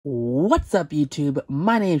What's up, YouTube?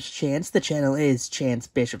 My name's Chance. The channel is Chance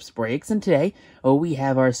Bishop's Breaks, and today we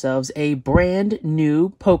have ourselves a brand new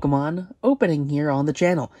Pokemon opening here on the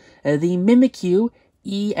channel, the Mimikyu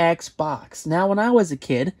EX Box. Now, when I was a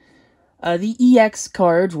kid, the EX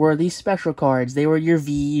cards were the special cards. They were your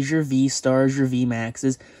Vs, your V-Stars, your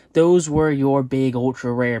V-Maxes. Those were your big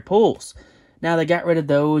ultra rare pulls. Now they got rid of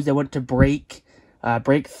those. They went to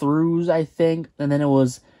breakthroughs, I think, and then it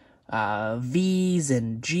was Vs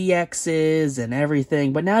and GXs and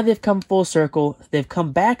everything, but now they've come full circle. They've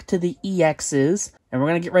come back to the EXs, and we're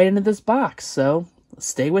going to get right into this box, so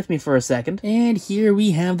stay with me for a second. And here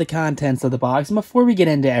we have the contents of the box, and before we get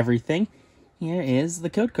into everything, here is the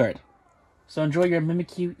code card. So enjoy your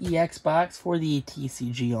Mimikyu EX box for the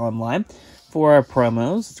TCG Online. For our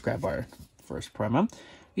promos, let's grab our first promo.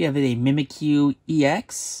 We have a Mimikyu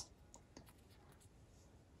EX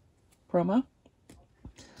promo.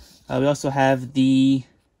 We also have the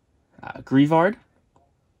Greavard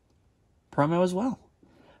promo as well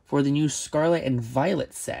for the new Scarlet and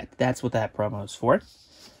Violet set. That's what that promo is for.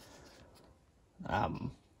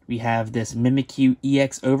 We have this Mimikyu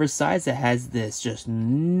EX Oversize that has this just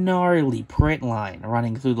gnarly print line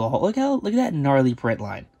running through the whole. Look at that gnarly print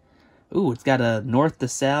line. Ooh, it's got a north to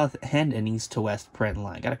south and an east to west print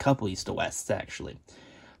line. Got a couple east to wests actually.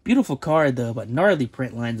 Beautiful card though, but gnarly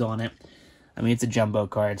print lines on it. I mean, it's a jumbo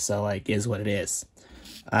card, so, like, is what it is.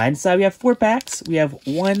 Inside, we have 4 packs. We have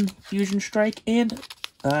 1 Fusion Strike and,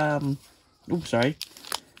 1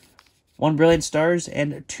 Brilliant Stars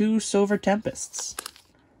and 2 Silver Tempests.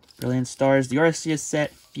 Brilliant Stars, the Arceus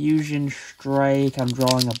set, Fusion Strike. I'm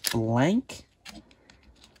drawing a blank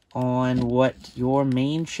on what your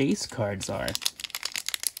main chase cards are.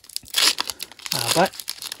 But,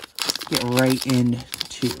 let's get right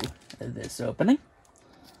into this opening.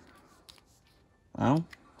 Oh,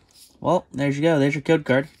 well, there you go. There's your code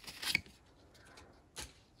card.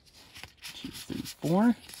 2, 3,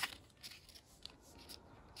 4.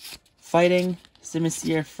 Fighting,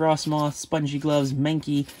 Simisear, Frostmoth, Spongy Gloves,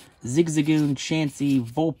 Mankey, Zigzagoon, Chansey,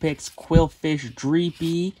 Vulpix, Quillfish,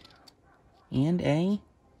 Dreepy, and a,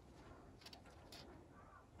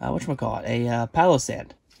 whatchamacallit, a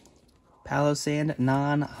Palossand. Palossand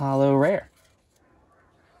non-holo rare.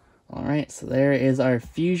 Alright, so there is our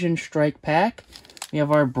Fusion Strike pack. We have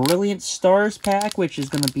our Brilliant Stars pack, which is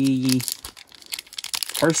going to be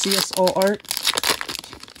Arceus All Art.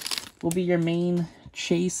 Will be your main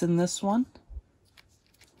chase in this one.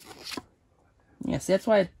 Yeah, see, that's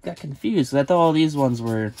why I got confused. I thought all these ones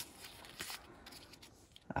were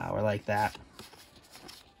like that.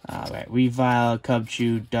 Alright, Weavile,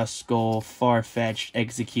 Cubchoo, Duskull, Farfetch'd,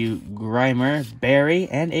 Execute, Grimer, Berry,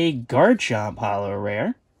 and a Garchomp holo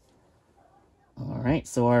rare. Alright,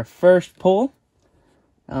 so our first pull,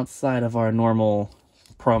 outside of our normal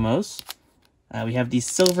promos, we have the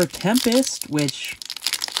Silver Tempest, which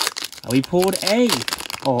we pulled a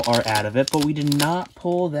All Art out of it, but we did not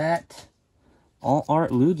pull that All Art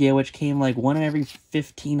Lugia, which came like 1 in every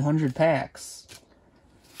 1,500 packs.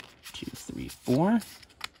 2, 3, 4.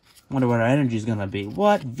 Wonder what our energy is going to be.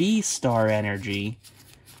 What? V-Star energy.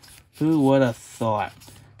 Who would have thought?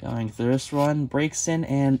 Going through this run, Braixen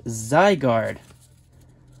and Zygarde.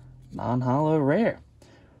 Non-holo rare.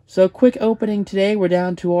 So, quick opening today. We're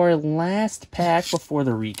down to our last pack before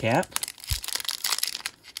the recap.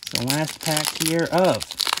 So, last pack here of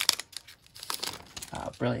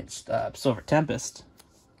Brilliant Silver Tempest.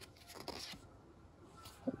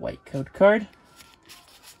 White code card.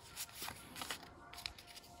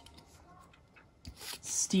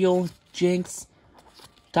 Steel, Jinx,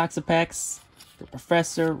 Toxapex, the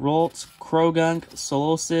Professor, Roltz, Krogunk,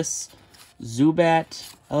 Solosis,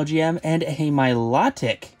 Zubat, LGM, and a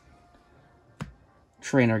Milotic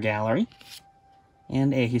Trainer Gallery.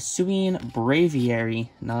 And a Hisuian Braviary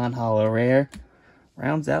non-holo rare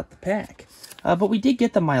rounds out the pack. But we did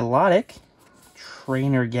get the Milotic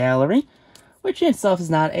Trainer Gallery, which in itself is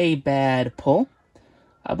not a bad pull.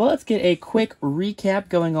 But let's get a quick recap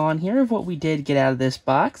going on here of what we did get out of this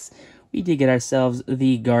box. We did get ourselves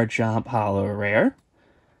the Garchomp holo rare.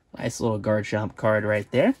 Nice little Garchomp card right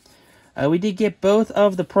there. We did get both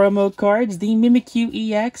of the promo cards, the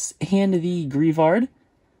Mimikyu EX and the Greavard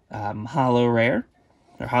holo rare,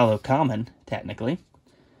 or holo common, technically,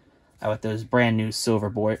 with those brand new silver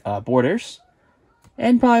borders.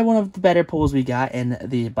 And probably one of the better pulls we got in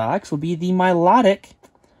the box will be the Milotic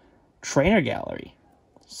Trainer Gallery.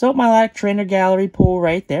 So, Milotic Trainer Gallery pull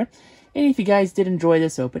right there. And if you guys did enjoy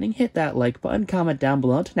this opening, hit that like button, comment down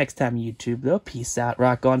below. Until next time, YouTube, though, peace out,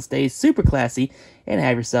 rock on, stay super classy, and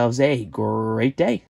have yourselves a great day.